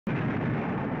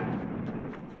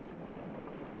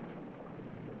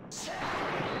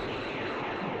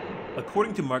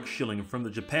According to Mark Schilling from the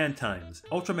Japan Times,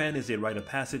 Ultraman is a rite of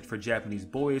passage for Japanese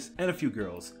boys and a few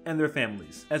girls, and their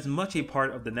families, as much a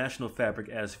part of the national fabric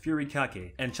as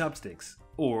furikake and chopsticks.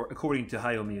 Or, according to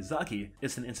Hayao Miyazaki,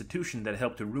 it's an institution that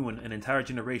helped to ruin an entire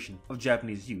generation of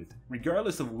Japanese youth.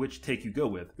 Regardless of which take you go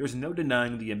with, there's no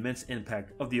denying the immense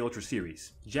impact of the Ultra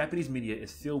series. Japanese media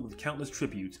is filled with countless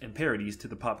tributes and parodies to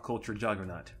the pop culture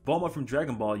juggernaut. Bulma from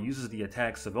Dragon Ball uses the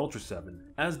attacks of Ultra 7,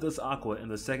 as does Aqua in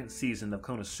the second season of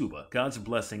Konosuba, God's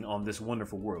blessing on this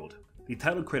wonderful world. The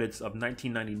title credits of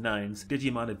 1999's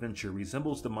Digimon Adventure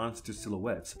resembles the monster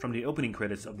silhouettes from the opening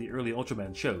credits of the early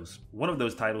Ultraman shows. One of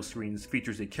those title screens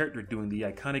features a character doing the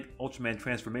iconic Ultraman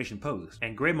transformation pose,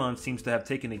 and Greymon seems to have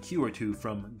taken a cue or two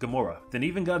from Gamora. Then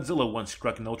even Godzilla once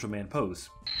struck an Ultraman pose.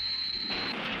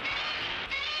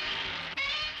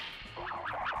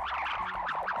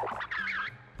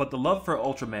 But the love for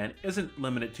Ultraman isn't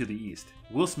limited to the East.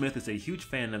 Will Smith is a huge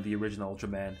fan of the original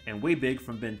Ultraman, and Way Big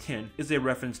from Ben 10 is a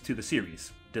reference to the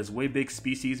series. Does Way Big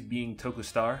species being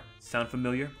Tokustar sound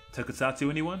familiar? Tokusatsu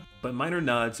anyone? But minor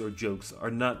nods or jokes are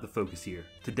not the focus here.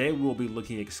 Today we will be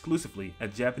looking exclusively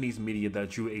at Japanese media that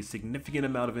drew a significant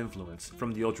amount of influence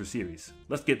from the Ultra series.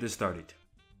 Let's get this started.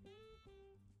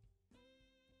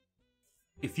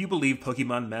 If you believe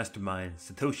Pokemon mastermind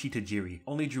Satoshi Tajiri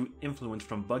only drew influence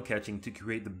from bug catching to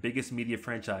create the biggest media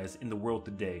franchise in the world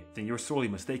today, then you're sorely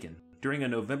mistaken. During a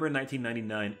November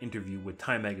 1999 interview with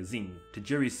Time magazine,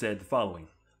 Tajiri said the following: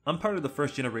 "I'm part of the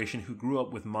first generation who grew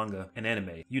up with manga and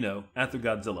anime, you know, after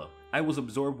Godzilla. I was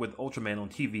absorbed with Ultraman on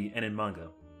TV and in manga.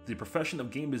 The profession of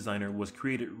game designer was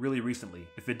created really recently.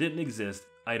 If it didn't exist,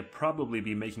 I'd probably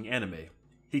be making anime."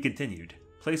 He continued,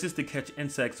 "Places to catch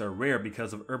insects are rare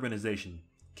because of urbanization.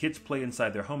 Kids play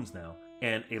inside their homes now,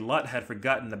 and a lot had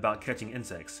forgotten about catching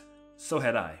insects. So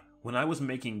had I. When I was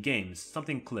making games,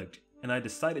 something clicked, and I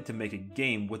decided to make a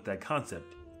game with that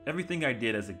concept. Everything I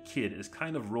did as a kid is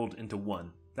kind of rolled into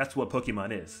one. That's what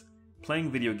Pokemon is.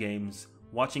 Playing video games,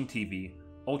 watching TV,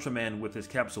 Ultraman with his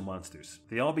capsule monsters.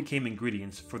 They all became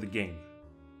ingredients for the game."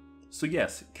 So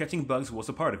yes, catching bugs was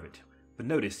a part of it. But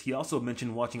notice he also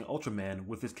mentioned watching Ultraman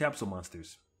with his capsule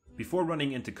monsters. Before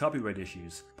running into copyright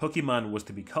issues, Pokemon was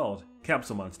to be called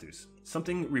Capsule Monsters,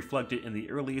 something reflected in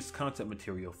the earliest concept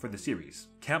material for the series.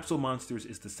 Capsule Monsters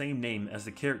is the same name as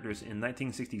the characters in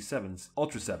 1967's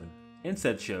Ultra 7. In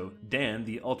said show, Dan,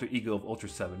 the alter ego of Ultra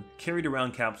 7, carried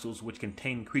around capsules which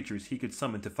contained creatures he could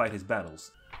summon to fight his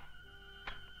battles.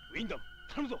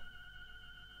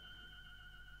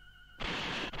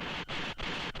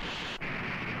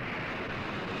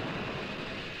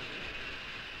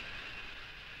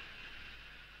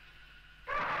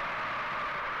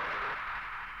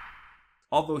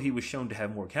 Although he was shown to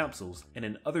have more capsules, and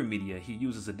in other media he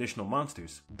uses additional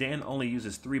monsters, Dan only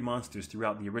uses 3 monsters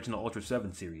throughout the original Ultra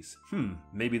 7 series.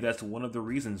 Maybe that's one of the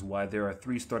reasons why there are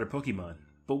 3 starter Pokemon.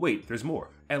 But wait, there's more.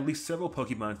 At least several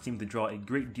Pokemon seem to draw a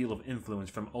great deal of influence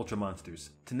from Ultra monsters.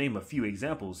 To name a few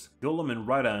examples, Golem and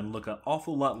Rhydon look an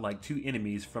awful lot like 2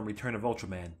 enemies from Return of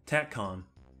Ultraman, Tatcon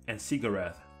and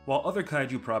Sigarath. While other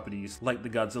kaiju properties, like the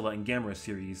Godzilla and Gamera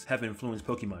series, have influenced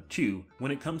Pokemon too,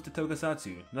 when it comes to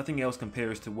Tokusatsu, nothing else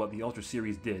compares to what the Ultra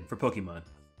series did for Pokemon.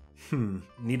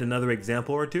 Need another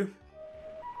example or two?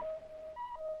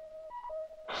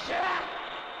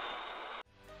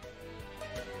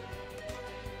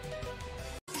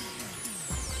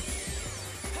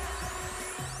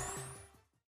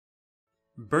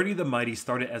 Birdie the Mighty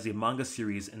started as a manga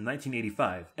series in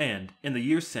 1985 and, in the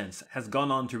years since, has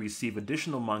gone on to receive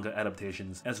additional manga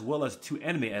adaptations as well as 2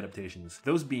 anime adaptations,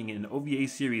 those being an OVA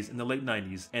series in the late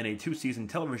 90s and a 2-season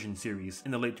television series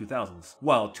in the late 2000s.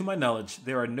 While, to my knowledge,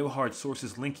 there are no hard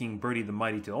sources linking Birdie the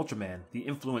Mighty to Ultraman, the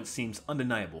influence seems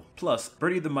undeniable. Plus,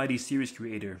 Birdie the Mighty series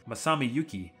creator Masami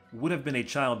Yuki would have been a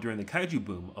child during the kaiju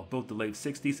boom of both the late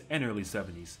 60s and early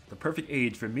 70s, the perfect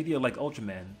age for media like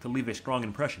Ultraman to leave a strong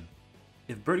impression.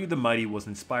 If Birdie the Mighty was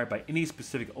inspired by any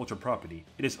specific Ultra property,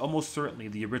 it is almost certainly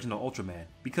the original Ultraman,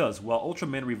 because while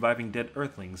Ultraman reviving dead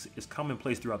Earthlings is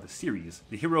commonplace throughout the series,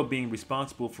 the hero being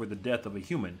responsible for the death of a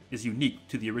human is unique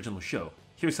to the original show.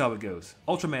 Here's how it goes.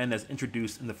 Ultraman, as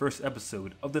introduced in the first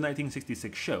episode of the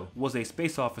 1966 show, was a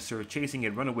space officer chasing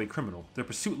a runaway criminal. The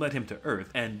pursuit led him to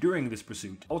Earth, and during this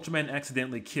pursuit, Ultraman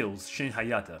accidentally kills Shin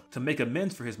Hayata. To make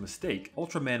amends for his mistake,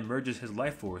 Ultraman merges his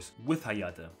life force with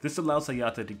Hayata. This allows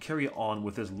Hayata to carry on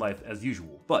with his life as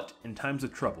usual. But in times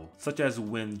of trouble, such as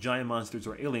when giant monsters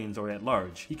or aliens are at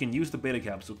large, he can use the beta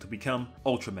capsule to become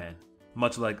Ultraman.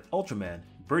 Much like Ultraman,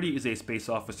 Birdie is a space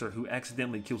officer who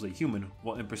accidentally kills a human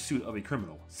while in pursuit of a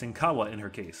criminal, Senkawa in her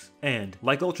case. And,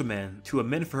 like Ultraman, to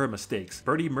amend for her mistakes,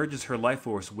 Birdie merges her life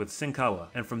force with Senkawa,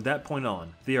 and from that point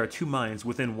on, they are two minds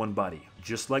within one body.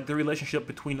 Just like the relationship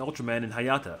between Ultraman and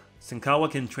Hayata, Senkawa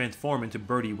can transform into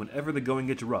Birdie whenever the going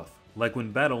gets rough, like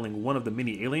when battling one of the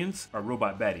many aliens or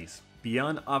robot baddies.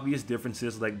 Beyond obvious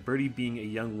differences like Birdie being a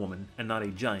young woman and not a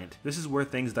giant, this is where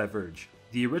things diverge.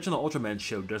 The original Ultraman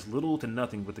show does little to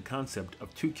nothing with the concept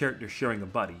of two characters sharing a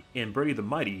body. In Birdie the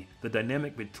Mighty, the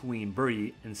dynamic between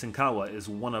Birdie and Senkawa is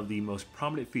one of the most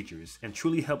prominent features and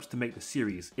truly helps to make the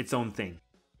series its own thing.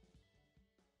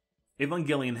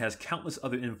 Evangelion has countless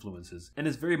other influences and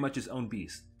is very much its own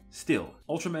beast. Still,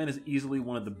 Ultraman is easily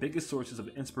one of the biggest sources of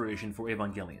inspiration for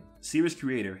Evangelion. Series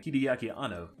creator Hideaki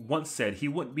Anno once said he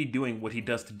wouldn't be doing what he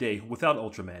does today without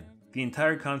Ultraman. The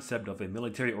entire concept of a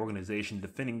military organization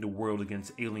defending the world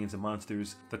against aliens and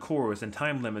monsters, the cores and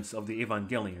time limits of the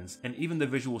Evangelions, and even the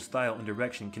visual style and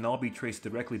direction can all be traced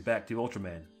directly back to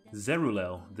Ultraman.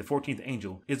 Zerulel, the 14th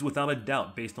Angel, is without a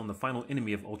doubt based on the final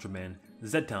enemy of Ultraman,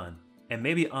 Zetan. And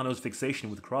maybe Anno's fixation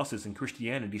with crosses in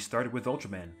Christianity started with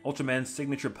Ultraman. Ultraman's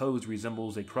signature pose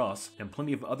resembles a cross, and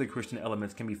plenty of other Christian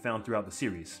elements can be found throughout the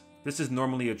series. This is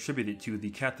normally attributed to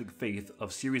the Catholic faith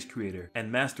of series creator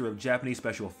and master of Japanese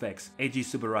special effects, Eiji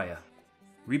Tsuburaya.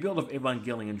 Rebuild of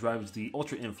Evangelion drives the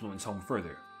Ultra influence home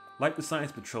further. Like the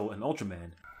Science Patrol and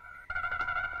Ultraman,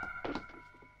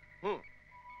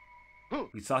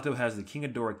 Misato has the King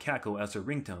Ghidorah cackle as her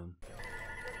ringtone.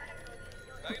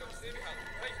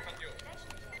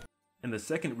 In the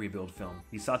second Rebuild film,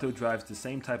 Misato drives the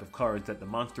same type of cars that the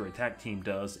Monster Attack team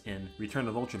does in Return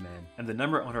of Ultraman, and the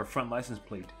number on her front license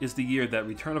plate is the year that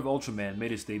Return of Ultraman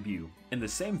made its debut. In the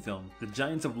same film, the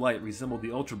Giants of Light resemble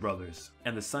the Ultra Brothers,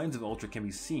 and the signs of Ultra can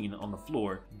be seen on the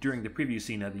floor during the preview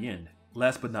scene at the end.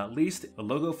 Last but not least, the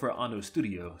logo for Anno's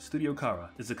studio, Studio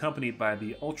Kara, is accompanied by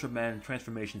the Ultraman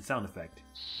transformation sound effect.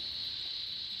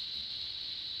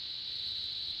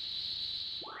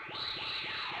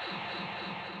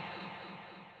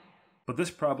 But this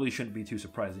probably shouldn't be too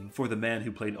surprising for the man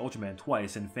who played Ultraman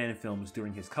twice in fan films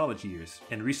during his college years,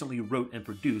 and recently wrote and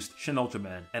produced Shin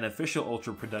Ultraman, an official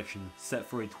Ultra production set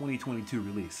for a 2022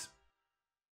 release.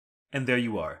 And there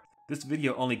you are. This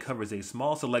video only covers a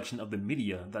small selection of the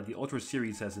media that the Ultra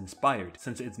series has inspired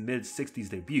since its mid-60s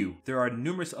debut. There are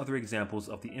numerous other examples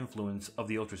of the influence of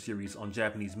the Ultra series on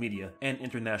Japanese media and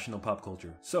international pop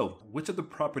culture. So, which of the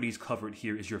properties covered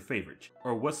here is your favorite?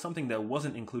 Or what's something that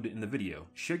wasn't included in the video?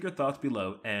 Share your thoughts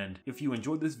below, and if you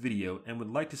enjoyed this video and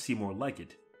would like to see more like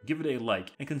it, give it a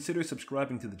like and consider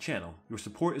subscribing to the channel. Your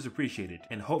support is appreciated,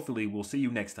 and hopefully we'll see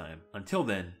you next time. Until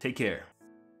then, take care.